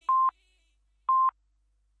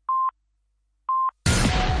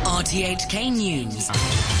RTHK News.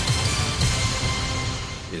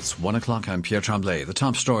 It's 1 o'clock. I'm Pierre Tremblay. The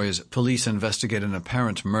top story is police investigate an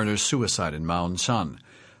apparent murder-suicide in Ma On Shan.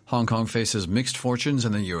 Hong Kong faces mixed fortunes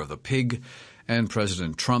in the Year of the Pig, and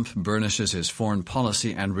President Trump burnishes his foreign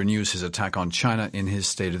policy and renews his attack on China in his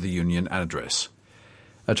State of the Union address.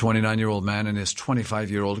 A 29-year-old man and his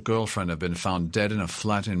 25-year-old girlfriend have been found dead in a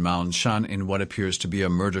flat in Ma On Shan in what appears to be a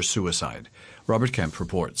murder-suicide. Robert Kemp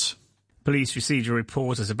reports. Police received a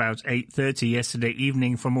report at about 8:30 yesterday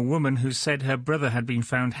evening from a woman who said her brother had been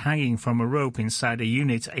found hanging from a rope inside a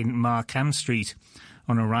unit in Ma Kam Street.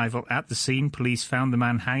 On arrival at the scene, police found the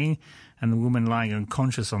man hanging and the woman lying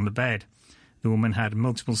unconscious on the bed. The woman had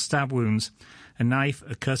multiple stab wounds. A knife,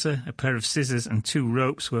 a cutter, a pair of scissors and 2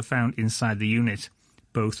 ropes were found inside the unit.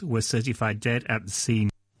 Both were certified dead at the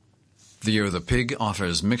scene. The Year of the Pig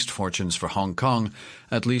offers mixed fortunes for Hong Kong,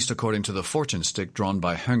 at least according to the fortune stick drawn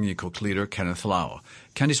by Heung Yee Kuk leader Kenneth Lau.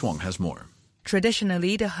 Candice Wong has more.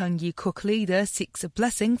 Traditionally, the Heung Yee Kuk leader seeks a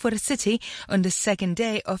blessing for the city on the second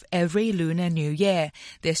day of every Lunar New Year.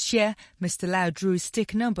 This year, Mr. Lau drew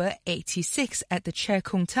stick number 86 at the Chair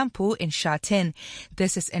Kung Temple in Sha Tin.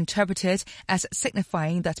 This is interpreted as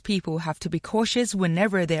signifying that people have to be cautious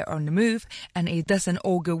whenever they're on the move, and it doesn't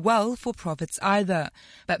augur well for profits either.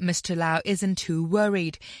 But Mr. Lau isn't too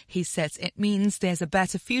worried. He says it means there's a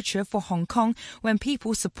better future for Hong Kong when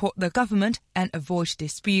people support the government and avoid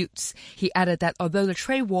disputes. He added that although the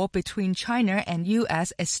trade war between China and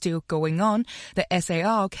US is still going on, the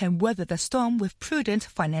SAR can weather the storm with prudent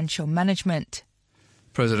financial management.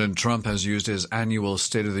 President Trump has used his annual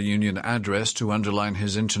State of the Union address to underline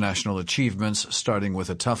his international achievements, starting with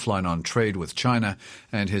a tough line on trade with China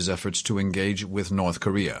and his efforts to engage with North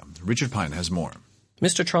Korea. Richard Pine has more.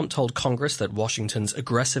 Mr. Trump told Congress that Washington's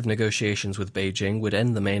aggressive negotiations with Beijing would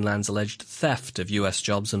end the mainland's alleged theft of US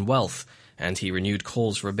jobs and wealth. And he renewed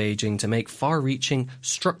calls for Beijing to make far-reaching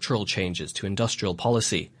structural changes to industrial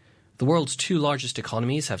policy. The world's 2 largest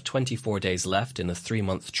economies have 24 days left in a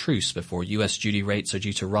 3-month truce before US duty rates are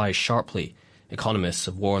due to rise sharply. Economists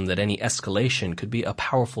have warned that any escalation could be a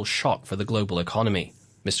powerful shock for the global economy.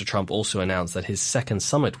 Mr. Trump also announced that his second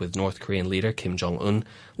summit with North Korean leader Kim Jong-un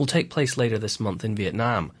will take place later this month in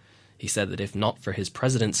Vietnam. He said that if not for his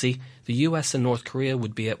presidency, the US and North Korea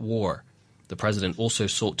would be at war. The president also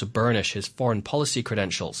sought to burnish his foreign policy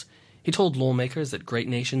credentials. He told lawmakers that great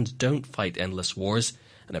nations don't fight endless wars,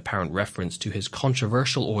 an apparent reference to his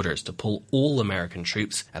controversial orders to pull all American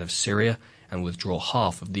troops out of Syria and withdraw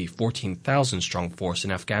half of the 14,000-strong force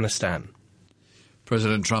in Afghanistan.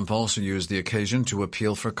 President Trump also used the occasion to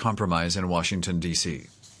appeal for compromise in Washington, D.C.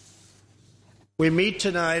 We meet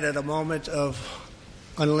tonight at a moment of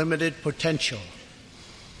unlimited potential.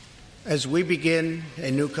 As we begin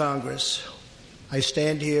a new Congress, I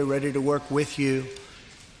stand here ready to work with you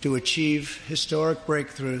to achieve historic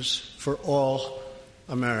breakthroughs for all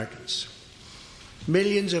Americans.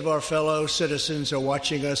 Millions of our fellow citizens are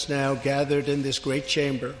watching us now gathered in this great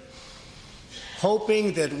chamber,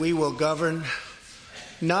 hoping that we will govern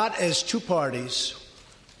not as 2 parties,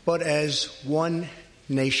 but as one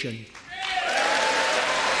nation.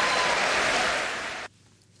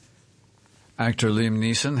 Actor Liam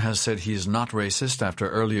Neeson has said he's not racist after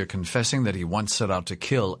earlier confessing that he once set out to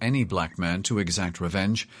kill any black man to exact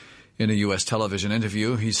revenge. In a U.S. television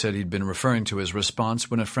interview, he said he'd been referring to his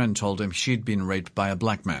response when a friend told him she'd been raped by a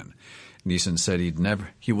black man. Neeson said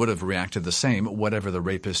he would have reacted the same, whatever the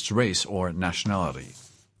rapist's race or nationality.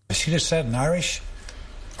 She'd have said an Irish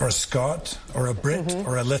or a Scot or a Brit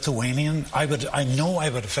or a Lithuanian. I know I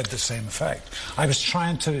would have had the same effect. I was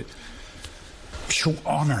trying to show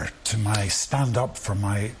honour to stand up for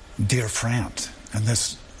my dear friend in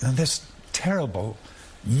this terrible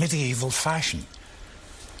medieval fashion.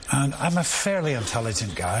 And I'm a fairly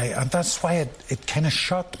intelligent guy, and that's why it kind of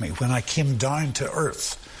shocked me when I came down to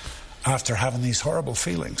earth after having these horrible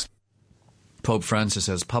feelings. Pope Francis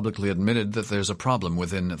has publicly admitted that there's a problem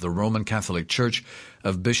within the Roman Catholic Church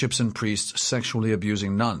of bishops and priests sexually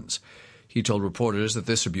abusing nuns. He told reporters that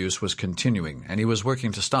this abuse was continuing, and he was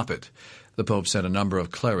working to stop it. The Pope said a number of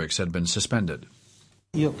clerics had been suspended.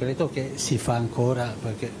 I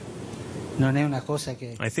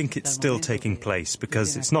think it's still taking place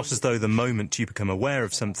because it's not as though the moment you become aware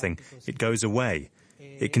of something, it goes away.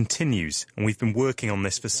 It continues, and we've been working on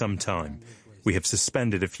this for some time. We have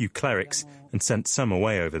suspended a few clerics and sent some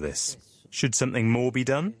away over this. Should something more be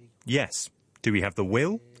done? Yes. Do we have the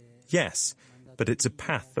will? Yes. But it's a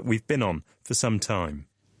path that we've been on for some time.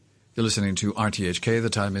 You're listening to RTHK. The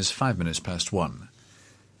time is 1:05.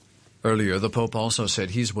 Earlier, the Pope also said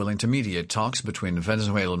he's willing to mediate talks between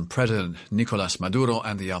Venezuelan President Nicolas Maduro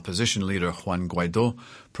and the opposition leader Juan Guaido,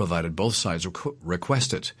 provided both sides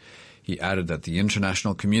request it. He added that the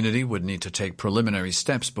international community would need to take preliminary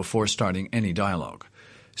steps before starting any dialogue.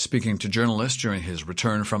 Speaking to journalists during his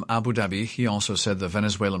return from Abu Dhabi, he also said the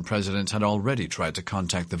Venezuelan president had already tried to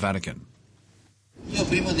contact the Vatican.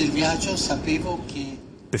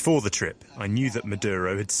 Before the trip, I knew that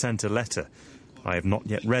Maduro had sent a letter. I have not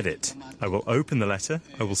yet read it. I will open the letter,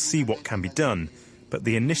 I will see what can be done, but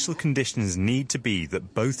the initial conditions need to be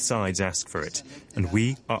that both sides ask for it, and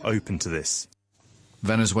we are open to this.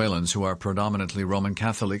 Venezuelans, who are predominantly Roman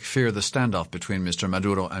Catholic, fear the standoff between Mr.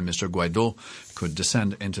 Maduro and Mr. Guaido could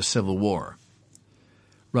descend into civil war.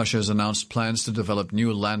 Russia has announced plans to develop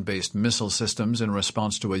new land-based missile systems in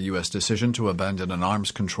response to a U.S. decision to abandon an arms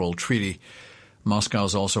control treaty. Moscow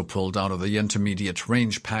has also pulled out of the Intermediate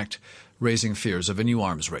Range Pact, raising fears of a new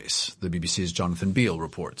arms race. The BBC's Jonathan Beale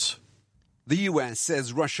reports. The US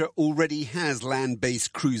says Russia already has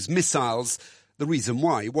land-based cruise missiles, the reason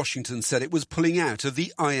why Washington said it was pulling out of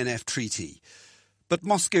the INF Treaty. But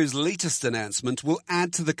Moscow's latest announcement will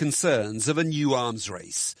add to the concerns of a new arms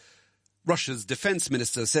race. Russia's defense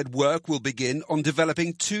minister said work will begin on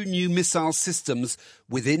developing 2 new missile systems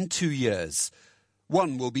within 2 years.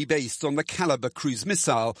 One will be based on the Kalibr cruise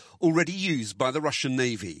missile already used by the Russian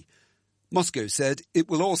Navy. Moscow said it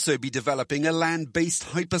will also be developing a land-based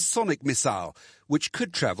hypersonic missile, which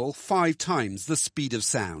could travel 5 times the speed of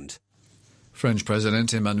sound. French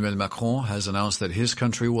President Emmanuel Macron has announced that his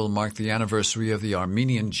country will mark the anniversary of the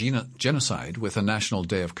Armenian genocide with a national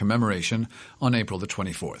day of commemoration on April the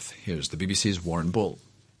 24th. Here's the BBC's Warren Bull.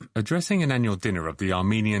 Addressing an annual dinner of the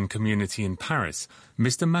Armenian community in Paris,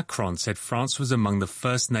 Mr. Macron said France was among the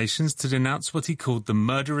first nations to denounce what he called the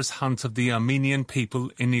murderous hunt of the Armenian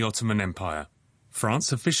people in the Ottoman Empire.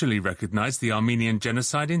 France officially recognized the Armenian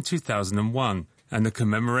genocide in 2001, and the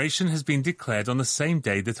commemoration has been declared on the same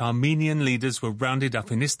day that Armenian leaders were rounded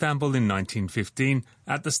up in Istanbul in 1915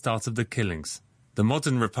 at the start of the killings. The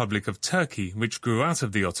modern Republic of Turkey, which grew out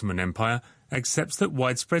of the Ottoman Empire, accepts that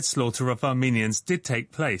widespread slaughter of Armenians did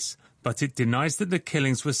take place, but it denies that the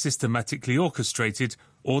killings were systematically orchestrated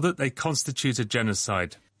or that they constitute a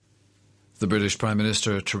genocide. The British Prime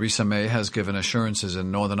Minister Theresa May has given assurances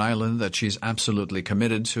in Northern Ireland that she's absolutely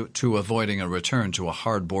committed to avoiding a return to a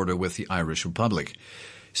hard border with the Irish Republic.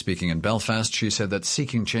 Speaking in Belfast, she said that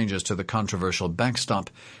seeking changes to the controversial backstop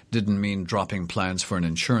didn't mean dropping plans for an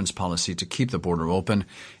insurance policy to keep the border open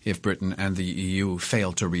if Britain and the EU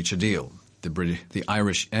failed to reach a deal. The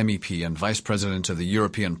Irish MEP and Vice President of the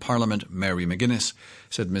European Parliament, Mary McGuinness,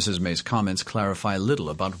 said Mrs May's comments clarify little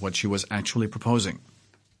about what she was actually proposing.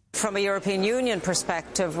 From a European Union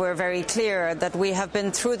perspective, we're very clear that we have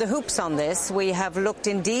been through the hoops on this. We have looked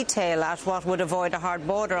in detail at what would avoid a hard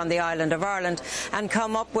border on the island of Ireland and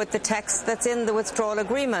come up with the text that's in the withdrawal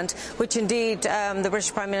agreement, which indeed the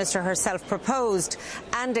British Prime Minister herself proposed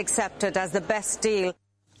and accepted as the best deal.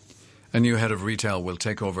 A new head of retail will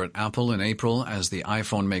take over at Apple in April as the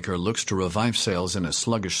iPhone maker looks to revive sales in a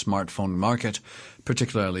sluggish smartphone market,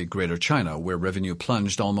 particularly Greater China, where revenue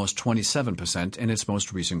plunged almost 27% in its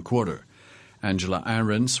most recent quarter. Angela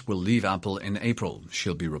Ahrens will leave Apple in April.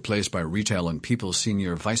 She'll be replaced by Retail and People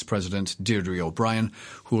Senior Vice President Deirdre O'Brien,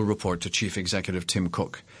 who will report to Chief Executive Tim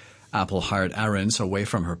Cook. Apple hired Ahrens away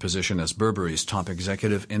from her position as Burberry's top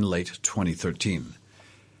executive in late 2013.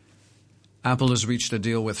 Apple has reached a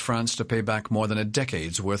deal with France to pay back more than a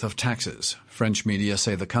decade's worth of taxes. French media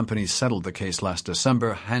say the company settled the case last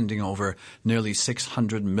December, handing over nearly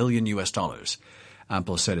 $600 million.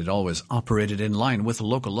 Apple said it always operated in line with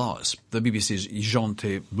local laws. The BBC's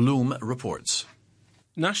Jean-T. Bloom reports.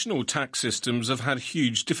 National tax systems have had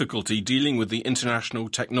huge difficulty dealing with the international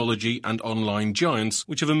technology and online giants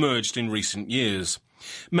which have emerged in recent years.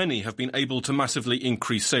 Many have been able to massively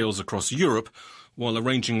increase sales across Europe, while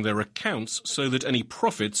arranging their accounts so that any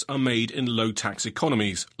profits are made in low-tax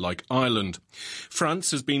economies, like Ireland.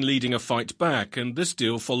 France has been leading a fight back, and this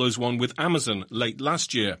deal follows one with Amazon late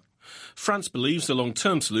last year. France believes the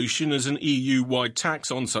long-term solution is an EU-wide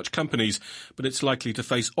tax on such companies, but it's likely to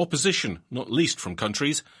face opposition, not least from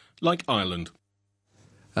countries like Ireland.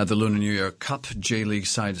 At the Lunar New Year Cup, J-League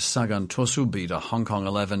side Sagan Tosu beat a Hong Kong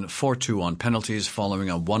 11 4-2 on penalties following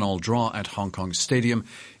a 1-1 draw at Hong Kong Stadium.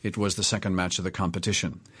 It was the second match of the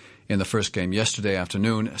competition. In the first game yesterday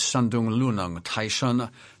afternoon, Shandong Luneng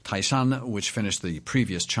Taishan, which finished the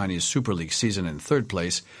previous Chinese Super League season in third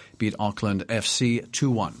place, beat Auckland FC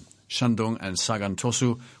 2-1. Shandong and Sagan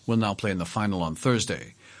Tosu will now play in the final on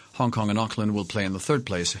Thursday. Hong Kong and Auckland will play in the third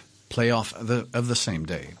place playoff of the same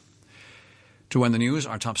day. To end the news,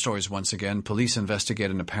 our top stories once again. Police investigate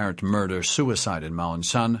an apparent murder-suicide in Ma On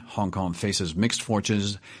Shan. Hong Kong faces mixed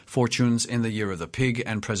fortunes in the Year of the Pig,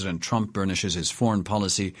 and President Trump burnishes his foreign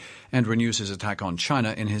policy and renews his attack on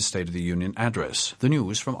China in his State of the Union address. The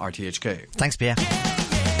news from RTHK. Thanks, Pierre.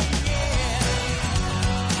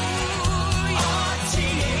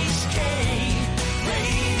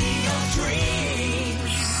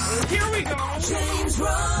 Here we go. James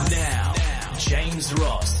Ross. Now, James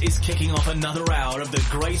Ross is kicking off another hour of the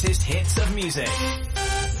greatest hits of music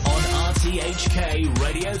on RTHK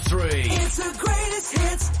Radio 3. It's the greatest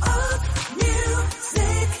hits of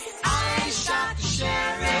music. I shot the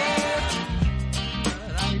sheriff,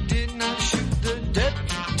 but I did not shoot the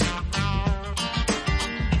deputy.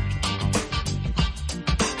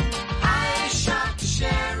 I shot the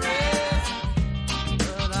sheriff,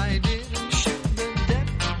 but I didn't shoot the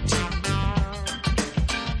deputy.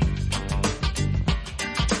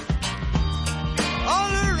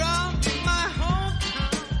 All around in my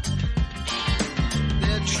hometown,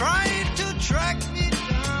 they're trying to track me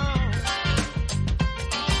down.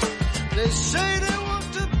 They say they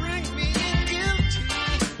want to bring me in guilty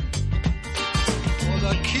for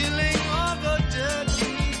the killing of a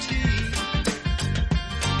deputy,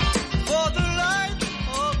 for the life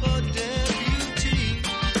of a deputy.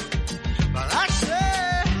 But I say,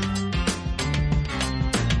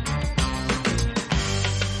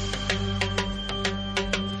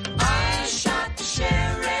 I shot the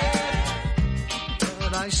sheriff,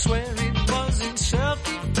 but I swear it was in self-defense.